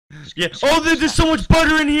Yeah. Oh, there's so much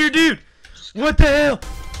butter in here, dude. What the hell?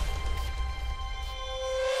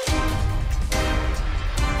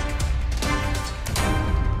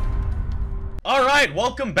 Alright,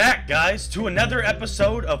 welcome back, guys, to another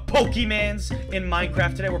episode of Pokemans in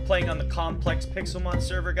Minecraft. Today we're playing on the complex Pixelmon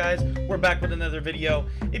server, guys. We're back with another video.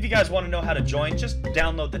 If you guys want to know how to join, just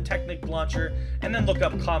download the Technic launcher and then look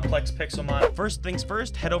up complex Pixelmon. First things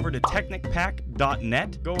first, head over to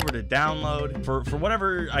technicpack.net. Go over to download. For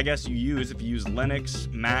whatever, I guess, you use. If you use Linux,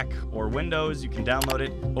 Mac, or Windows, you can download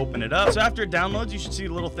it, open it up. So after it downloads, you should see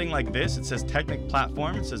a little thing like this. It says Technic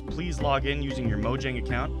Platform. It says please log in using your Mojang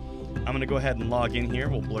account. I'm gonna go ahead and log in here.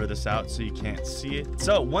 We'll blur this out so you can't see it.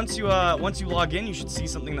 So once you log in, you should see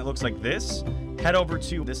something that looks like this. Head over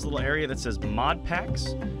to this little area that says Mod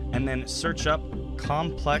Packs, and then search up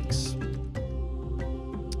Complex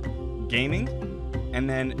Gaming, and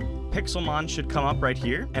then Pixelmon should come up right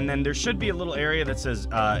here. And then there should be a little area that says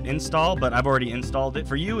Install, but I've already installed it.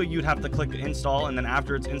 For you, you'd have to click Install, and then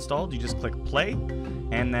after it's installed, you just click Play.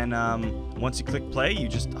 And then once you click play, you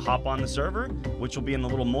just hop on the server, which will be in the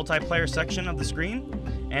little multiplayer section of the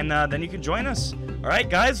screen. And then you can join us. All right,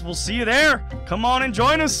 guys, we'll see you there. Come on and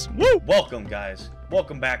join us. Woo! Welcome, guys.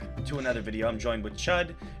 Welcome back to another video. I'm joined with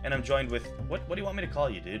Chud, and I'm joined with, what do you want me to call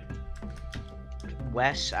you, dude?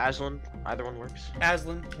 Wes, Aslan, either one works.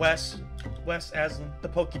 Aslan, Wes, Aslan, the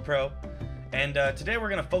Poke Pro. And today we're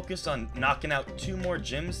going to focus on knocking out 2 more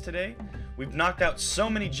gyms today. We've knocked out so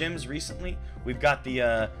many gyms recently. We've got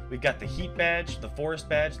the Heat badge, the Forest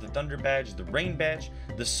badge, the Thunder badge, the Rain badge,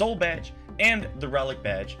 the Soul badge, and the Relic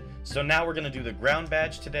badge. So now we're gonna do the Ground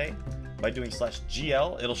badge today by doing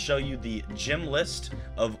 /GL. It'll show you the gym list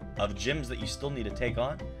of gyms that you still need to take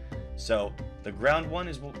on. So the Ground one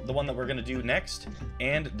is the one that we're gonna do next,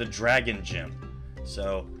 and the Dragon gym.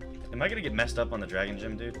 So am I gonna get messed up on the Dragon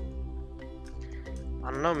gym, dude?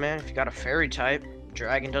 I don't know, man. If you got a fairy type,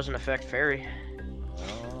 Dragon doesn't affect fairy.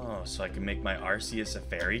 Oh, so I can make my Arceus a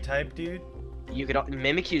fairy type, dude? You could.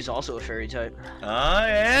 Mimikyu is also a fairy type. Oh,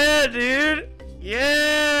 yeah, dude!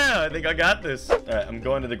 Yeah! I think I got this. Alright, I'm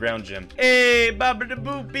going to the Ground gym. Hey, Baba the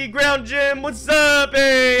Boopy Ground gym, what's up?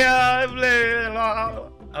 Hey, I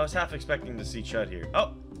was half expecting to see Chud here.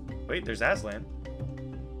 Oh, wait, there's Aslan.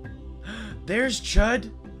 There's Chud.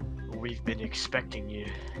 We've been expecting you.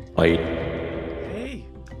 Fight Hey.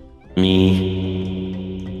 me.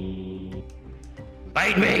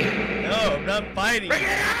 Fight me. No, I'm not fighting. No!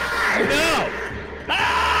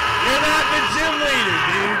 You're not the gym leader,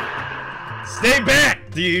 dude. Stay back,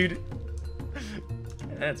 dude.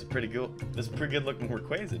 That's a pretty good. That's a pretty good looking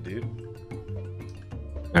Rayquaza, dude.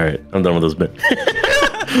 All right, I'm done with this bit.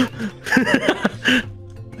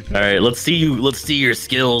 All right, let's see you. Let's see your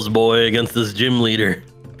skills, boy, against this gym leader.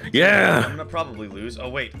 Yeah. I'm gonna probably lose. Oh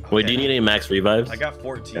wait. Okay. Wait, do you need any max revives? I got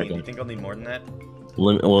 14. Okay. Do you think I'll need more than that?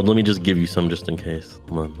 Let me just give you some just in case.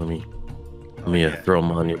 Come on, let me throw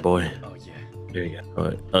them on you, boy. Oh yeah. There you go. All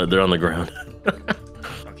right, they're on the ground.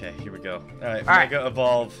 Okay, here we go. All right, All right. Mega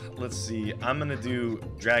Evolve. Let's see. I'm gonna do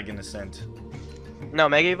Dragon Ascent. No,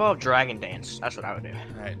 Mega Evolve, Dragon Dance. That's what I would do.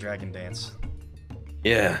 All right, Dragon Dance.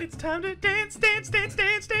 Yeah. It's time to dance, dance, dance,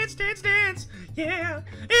 dance, dance, dance, dance. Yeah,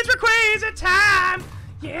 it's Rayquaza time.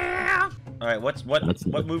 Yeah. All right, what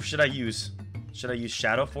move should I use? Should I use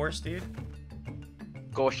Shadow Force, dude?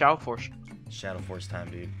 Go Shadow Force. Shadow Force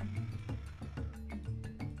time, dude.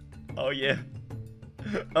 Oh yeah.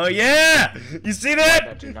 Oh yeah! You see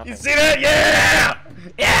that? You see that? Yeah!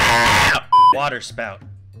 Yeah! Water Spout.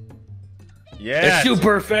 Yeah. It's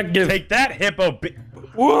super effective. Take that, Hippo.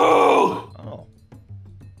 Whoa! Oh.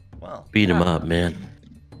 Well. Beat him up, man.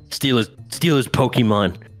 Steal his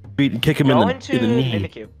Pokemon. Kick him Go in into the knee.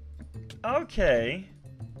 Mimikyu. Okay.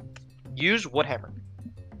 Use Woodhammer.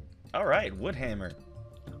 All right, Woodhammer.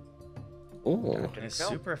 Oh. It's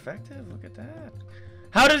super effective. Look at that.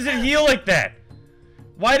 How does it heal like that?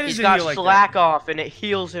 Why does He's it got heal like Slack off, and it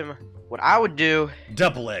heals him. What I would do. that?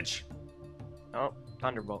 Double Edge. Oh,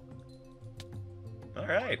 Thunderbolt. All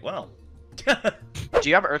right. Well. Do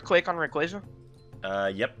you have Earthquake on Rayquaza?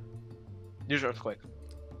 Yep. Use Earthquake.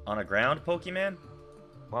 On a ground Pokemon?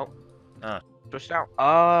 Well. Ah. Switch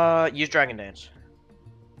out. Use Dragon Dance.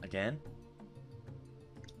 Again?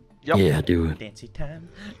 Yep. Yeah, dude. Dancy time.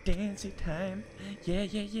 Dancy time. Yeah,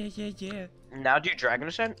 yeah, yeah, yeah, yeah. Now do Dragon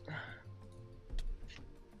Ascent.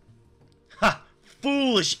 Ha!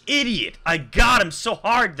 Foolish idiot! I got him so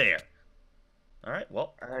hard there. All right.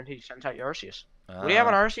 Well. And he sends out your Arceus. What do you have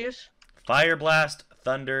on Arceus? Fire Blast,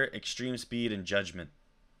 Thunder, Extreme Speed, and Judgment.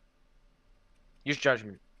 Use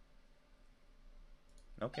Judgment.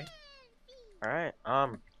 Okay. All right.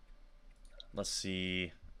 Let's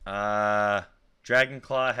see. Dragon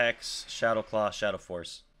Claw, Hex, Shadow Claw, Shadow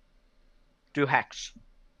Force. Do Hex.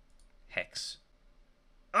 Hex.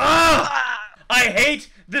 Ah! I hate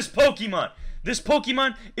this Pokemon. This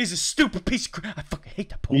Pokemon is a stupid piece of crap. I fucking hate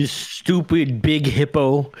that Pokemon. You stupid big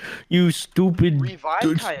hippo. You stupid. Revive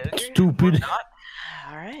Kyogre? Stupid. Or not?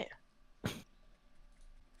 Alright.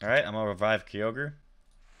 Alright, I'm gonna revive Kyogre.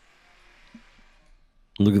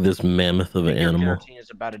 Look at this mammoth of an Your animal. Giratina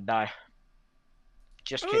is about to die.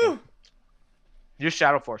 Just kidding. Use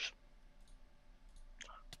Shadow Force.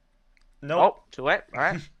 Nope. Oh, too late.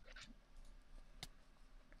 Alright.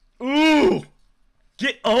 Ooh!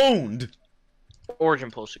 Get owned!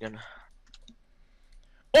 Origin Pulse again.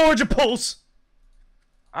 Origin Pulse!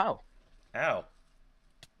 Oh. Ow.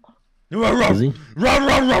 Is he?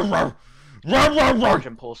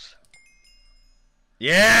 Origin Pulse.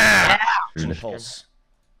 Yeah! Origin Pulse.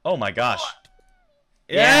 Oh my gosh.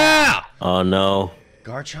 Yeah! Oh no.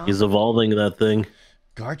 Garchomp? He's evolving that thing.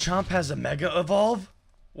 Garchomp has a Mega Evolve?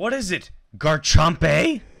 What is it?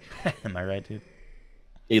 Garchomp? Am I right, dude?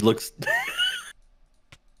 He looks.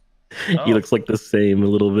 Oh. He looks like the same a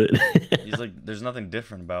little bit. He's like, there's nothing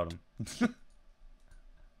different about him.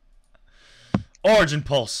 Origin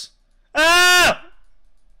Pulse. Ah!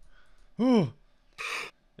 Ooh.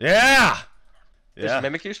 Yeah! Is Yeah.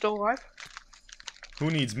 Mimikyu still alive? Who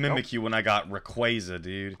needs Mimikyu when I got Rayquaza,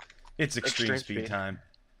 dude? It's extreme speed time.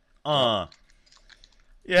 Yeah.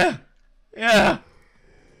 Yeah.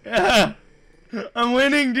 Yeah. I'm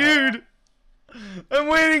winning, dude. I'm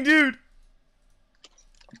winning, dude.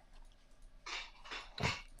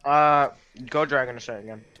 Go Dragon Ascent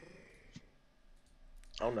again.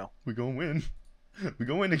 Oh no. We gonna win. We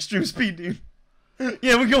gonna win extreme speed, dude.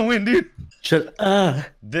 Yeah, we gonna win, dude. Shut up.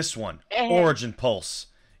 This one, Origin Pulse.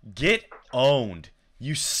 Get owned.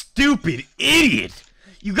 You stupid idiot.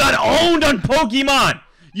 You got owned on Pokemon.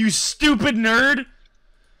 You stupid nerd.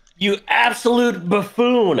 You absolute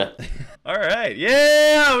buffoon. All right.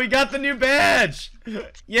 Yeah, we got the new badge.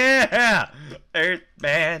 Yeah. Earth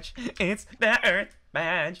badge. It's the Earth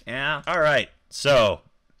badge. Yeah. All right. So,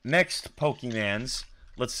 next Pokemans.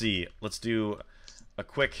 Let's see. Let's do a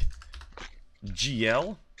quick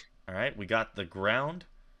GL. All right. We got the ground.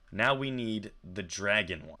 Now we need the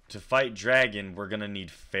dragon one. To fight dragon, we're going to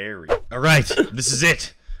need fairy. All right. This is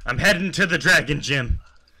it. I'm heading to the dragon gym.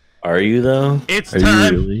 Are you though? It's Are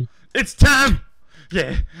time. You really? It's time.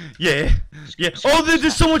 Yeah. Yeah. Yeah. Oh,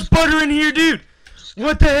 there's so much butter in here, dude.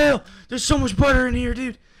 What the hell? There's so much butter in here,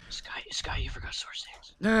 dude. Sky, you forgot source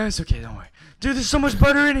things. No, it's okay. Don't worry. Dude, there's so much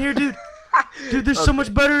butter in here, dude. Dude, there's so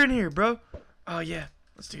much butter in here, bro. Oh, yeah.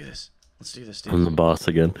 Let's do this. Let's do this, dude. I'm the boss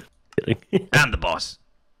again. Kidding. I'm the boss.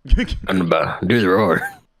 I'm the boss. Do the roar.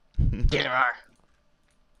 Get her.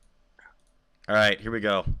 All right, here we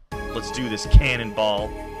go. Let's do this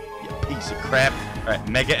cannonball. You piece of crap. All right,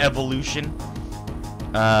 Mega Evolution.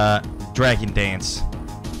 Dragon Dance.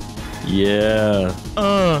 Yeah.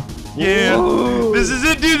 Yeah. Whoa. This is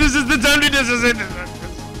it, dude. This is the time to do this. Is it.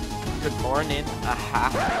 Good morning.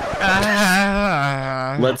 Aha.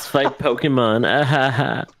 Ah. Let's fight Pokemon.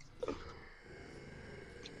 Ahaha.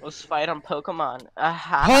 Let's fight on Pokemon.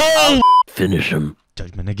 Aha. Oh! Finish him.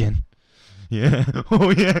 Judgment again. Yeah.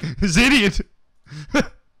 Oh, yeah. This idiot.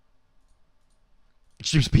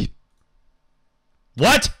 Extreme speed.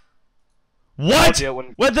 What? What? Yeah,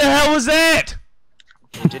 when- What the hell was that?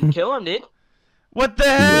 Didn't kill him, dude. What the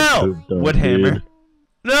hell? Wood hammer.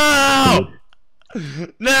 No!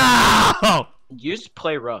 No! Use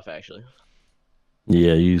play rough, actually.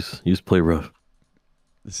 Yeah, use play rough.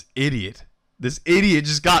 This idiot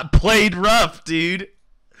just got played rough, dude.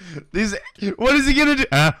 What is he gonna do?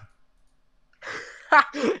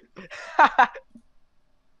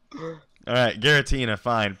 All right, Giratina,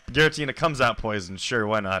 fine. Giratina comes out poisoned. Sure,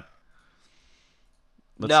 why not?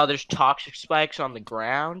 No, there's toxic spikes on the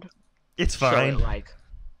ground. It's So fine. it, like,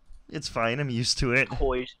 It's fine. I'm used to it.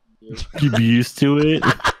 poison you. You be used to it.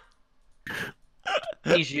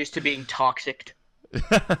 He's used to being toxic.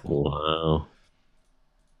 Wow.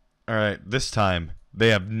 All right, this time they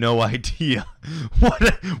have no idea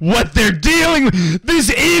what they're dealing with. This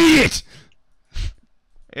idiot.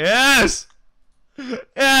 Yes.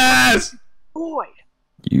 Yes. Boy.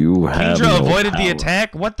 You have Kingdra no avoided the power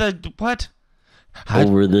attack. What?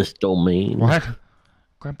 over this domain. What?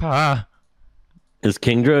 Grandpa. Is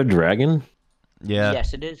Kingdra a dragon? Yeah.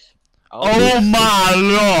 Yes, it is. Oh my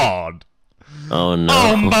lord. Oh no.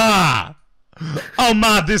 Oh my. Oh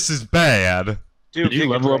my, this is bad. Dude, Did you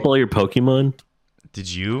level up all your Pokemon?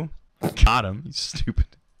 Did you? Got him. You stupid.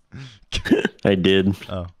 I did.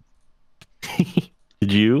 Oh.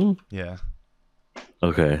 Did you? Yeah.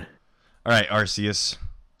 Okay. All right, Arceus.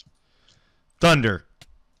 Thunder.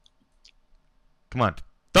 Come on.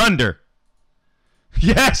 Thunder.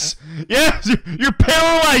 Yes! Yes! You're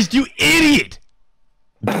paralyzed, you idiot!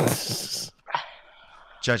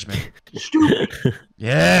 Judgment. Stupid.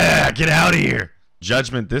 Yeah, get out of here.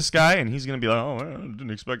 Judgment this guy, and he's gonna be like, oh, I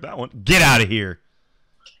didn't expect that one. Get out of here.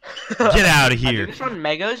 Get out of I here. think it's on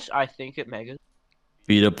Megas. I think it Megas.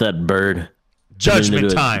 Beat up that bird.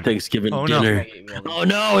 Judgment time. Thanksgiving Oh, no. dinner. Oh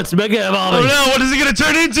no, it's Mega Oh Evolving. no, what is it gonna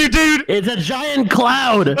turn into, dude? It's a giant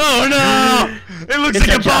cloud. Oh no! It looks It's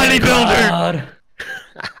like a giant bodybuilder. cloud.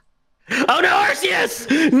 Oh no, Arceus!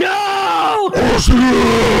 No!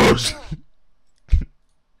 Arceus!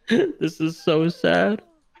 This is so sad.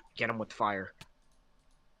 Get him with fire.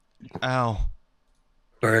 Ow.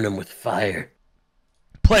 Burn him with fire.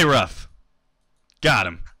 Play rough. Got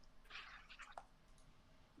him.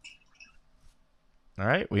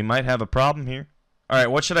 Alright, we might have a problem here.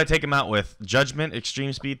 Alright, what should I take him out with? Judgment,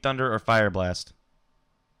 Extreme Speed, Thunder, or Fire Blast?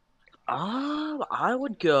 I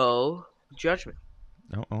would go Judgment.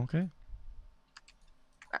 Oh, okay.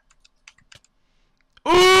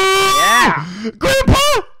 Ooh! Yeah!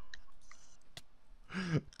 Grandpa!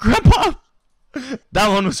 Grandpa! That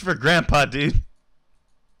one was for Grandpa, dude.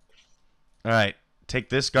 Alright, take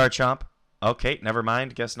this Garchomp. Okay, never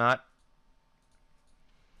mind, guess not.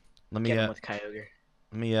 Let me Get him with Kyogre.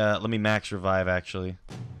 let me max revive actually.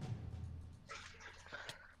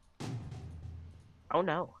 Oh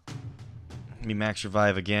no. Let me max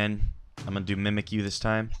revive again. I'm gonna do Mimikyu this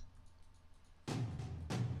time.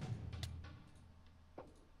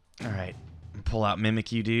 Alright. Pull out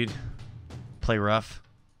Mimikyu, dude. Play rough.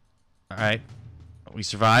 Alright. We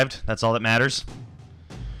survived. That's all that matters.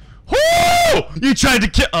 Woo! You tried to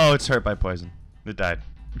kill. Oh, it's hurt by poison. It died.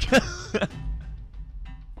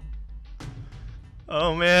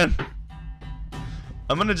 Oh man.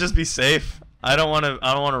 I'm gonna just be safe. I don't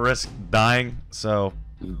wanna risk dying, so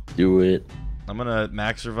Do it. I'm gonna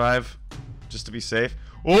max revive just to be safe.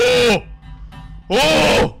 Oh!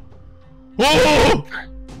 Oh! Oh!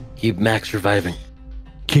 Keep max reviving.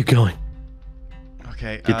 Keep going.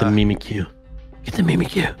 Okay. Get the Mimikyu. Get the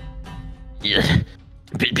Mimikyu. Yeah.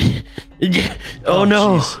 Yeah. Oh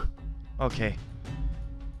no. Jeez. Okay.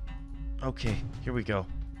 Okay, here we go.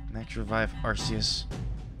 Max revive Arceus.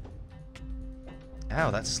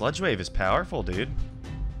 Ow, that Sludge Wave is powerful, dude.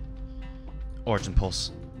 Origin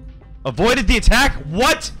Pulse. Avoided the attack?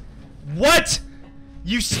 What? What?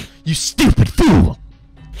 You stupid fool!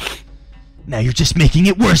 Now you're just making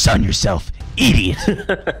it worse on yourself, idiot.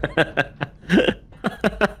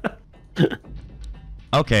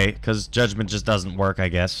 Okay, because Judgment just doesn't work, I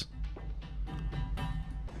guess.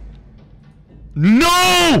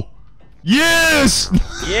 No! Yes!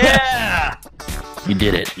 Yeah! You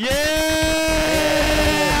did it. Yeah!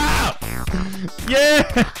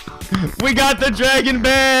 Yeah! We got the Dragon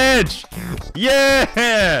Badge!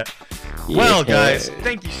 Yeah! Well, guys,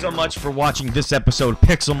 thank you so much for watching this episode of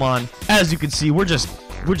Pixelmon. As you can see, we're just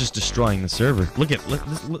destroying the server. Look at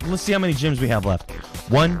let's see how many gyms we have left.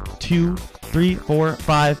 1, 2, 3, 4,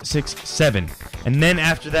 5, 6, 7. And then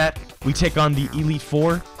after that, we take on the Elite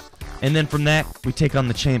Four. And then from that, we take on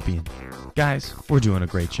the Champion. Guys, we're doing a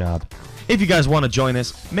great job. If you guys want to join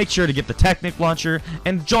us, make sure to get the Technic Launcher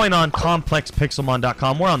and join on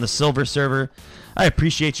ComplexPixelmon.com. We're on the Silver server. I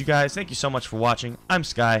appreciate you guys. Thank you so much for watching. I'm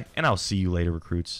Sky, and I'll see you later, recruits.